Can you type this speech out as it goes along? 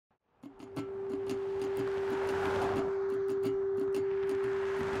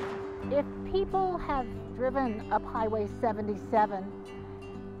If people have driven up Highway 77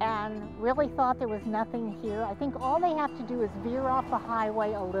 and really thought there was nothing here, I think all they have to do is veer off the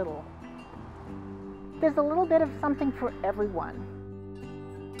highway a little. There's a little bit of something for everyone.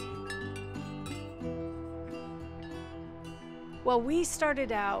 Well, we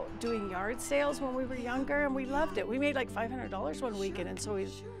started out doing yard sales when we were younger, and we loved it. We made like $500 one weekend, and so we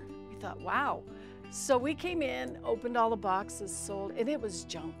thought, wow. So we came in, opened all the boxes, sold, and it was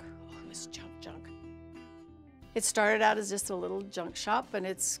junk. Oh, it was junk. It started out as just a little junk shop, and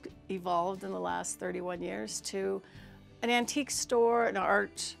it's evolved in the last 31 years to an antique store, an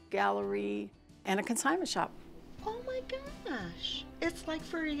art gallery, and a consignment shop. Oh my gosh, it's like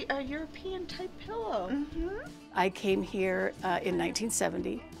for a European type pillow. Mm-hmm. I came here in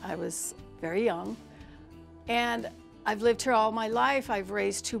 1970. I was very young, and I've lived here all my life. I've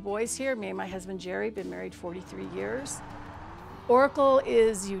raised 2 boys here. Me and my husband Jerry, been married 43 years. Oracle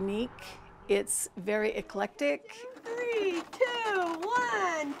is unique. It's very eclectic. 3, 2,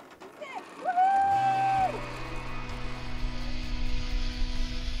 1.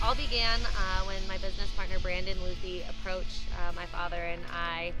 All began when my business partner Brandon Luthi approached my father and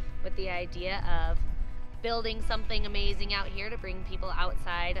I with the idea of building something amazing out here to bring people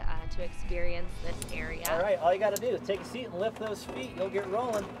outside to experience this area. All right, all you got to do is take a seat and lift those feet. You'll get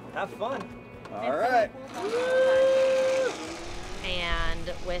rolling. Have fun. All right.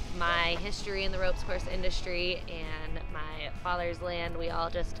 And with my history in the ropes course industry and my father's land, we all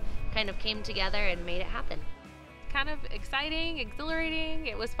just kind of came together and made it happen. Kind of exciting, exhilarating.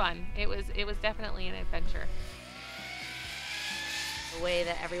 It was fun. It was definitely an adventure. The way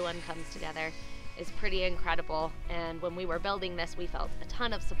that everyone comes together is pretty incredible. And when we were building this, we felt a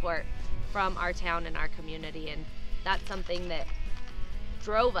ton of support from our town and our community. And that's something that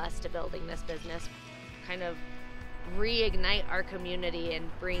drove us to building this business, kind of reignite our community and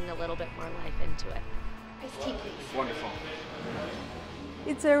bring a little bit more life into it. Iced tea, please. Wonderful.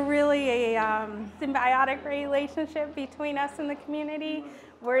 It's a really symbiotic relationship between us and the community.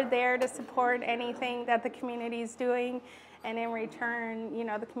 We're there to support anything that the community is doing, and in return, you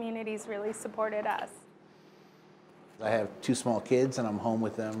know, the community's really supported us. I have 2 small kids, and I'm home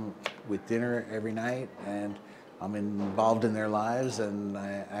with them with dinner every night, and I'm involved in their lives, and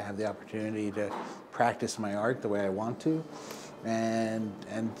I have the opportunity to practice my art the way I want to, and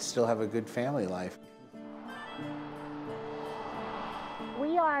still have a good family life.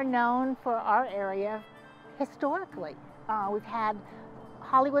 We are known for our area historically. We've had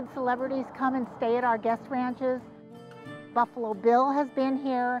Hollywood celebrities come and stay at our guest ranches. Buffalo Bill has been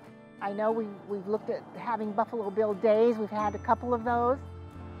here. I know we've looked at having Buffalo Bill days. We've had a couple of those.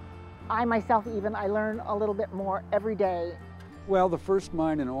 I myself I learn a little bit more every day. Well, the first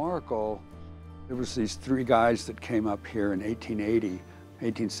mine in Oracle, there was these 3 guys that came up here in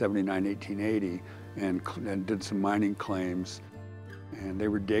 1879, 1880, and did some mining claims. And they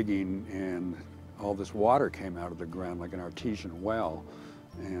were digging, and all this water came out of the ground like an artesian well.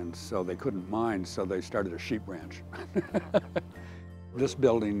 And so they couldn't mine, so they started a sheep ranch. This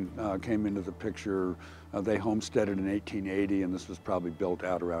building came into the picture. They homesteaded in 1880, and this was probably built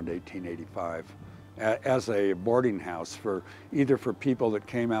out around 1885 as a boarding house for either for people that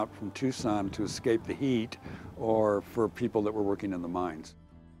came out from Tucson to escape the heat, or for people that were working in the mines.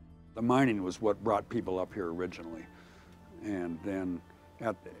 The mining was what brought people up here originally. And then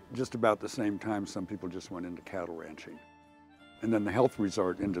at just about the same time, some people just went into cattle ranching. And then the health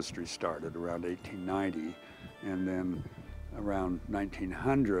resort industry started around 1890, and then around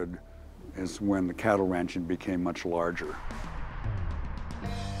 1900 is when the cattle ranching became much larger.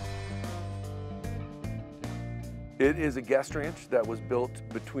 It is a guest ranch that was built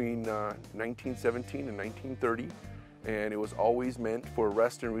between 1917 and 1930, and it was always meant for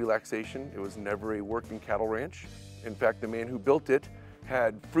rest and relaxation. It was never a working cattle ranch. In fact, the man who built it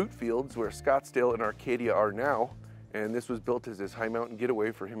had fruit fields where Scottsdale and Arcadia are now, and this was built as his high mountain getaway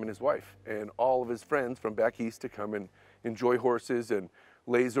for him and his wife and all of his friends from back east to come and enjoy horses and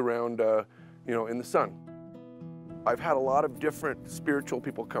laze around, you know, in the sun. I've had a lot of different spiritual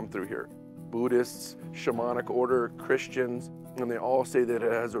people come through here. Buddhists, shamanic order, Christians, and they all say that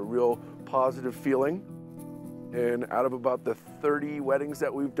it has a real positive feeling. And out of about the 30 weddings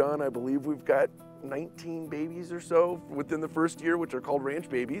that we've done, I believe we've got 19 babies or so within the first year, which are called ranch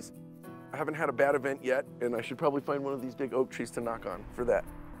babies. I haven't had a bad event yet, and I should probably find one of these big oak trees to knock on for that.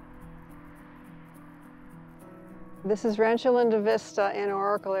 This is Rancho Linda Vista in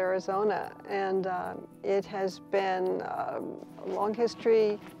Oracle, Arizona, and it has been a long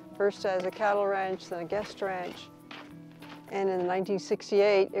history, first as a cattle ranch, then a guest ranch. And in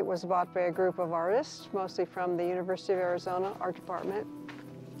 1968, it was bought by a group of artists, mostly from the University of Arizona Art Department.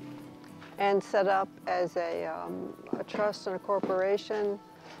 and set up as a trust and a corporation.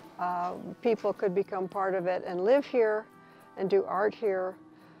 People could become part of it and live here and do art here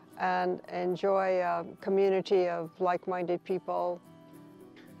and enjoy a community of like-minded people.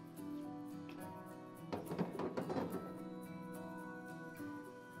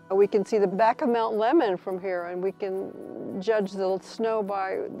 We can see the back of Mount Lemmon from here, and we can judge the snow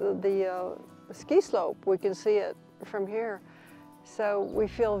by the ski slope. We can see it from here. So we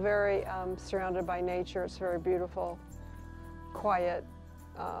feel very surrounded by nature. It's very beautiful, quiet,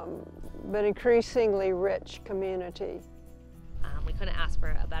 but increasingly rich community. We couldn't ask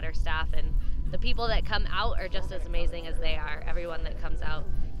for a better staff, and the people that come out are just as amazing as they are. Everyone that comes out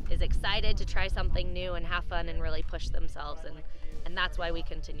is excited to try something new and have fun and really push themselves, and that's why we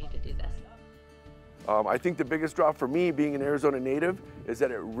continue to do this. I think the biggest draw for me, being an Arizona native, is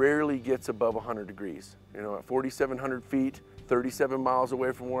that it rarely gets above 100 degrees. You know, at 4,700 feet, 37 miles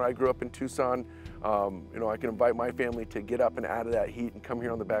away from where I grew up in Tucson, you know, I can invite my family to get up and out of that heat and come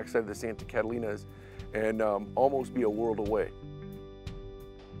here on the backside of the Santa Catalinas and almost be a world away.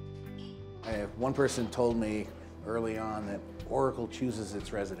 One person told me early on that Oracle chooses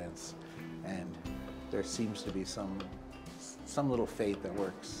its residents, and there seems to be some little fate that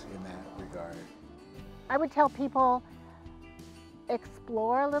works in that regard. I would tell people,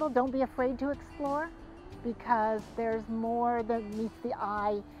 explore a little, don't be afraid to explore, because there's more that meets the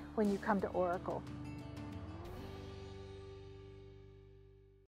eye when you come to Oracle.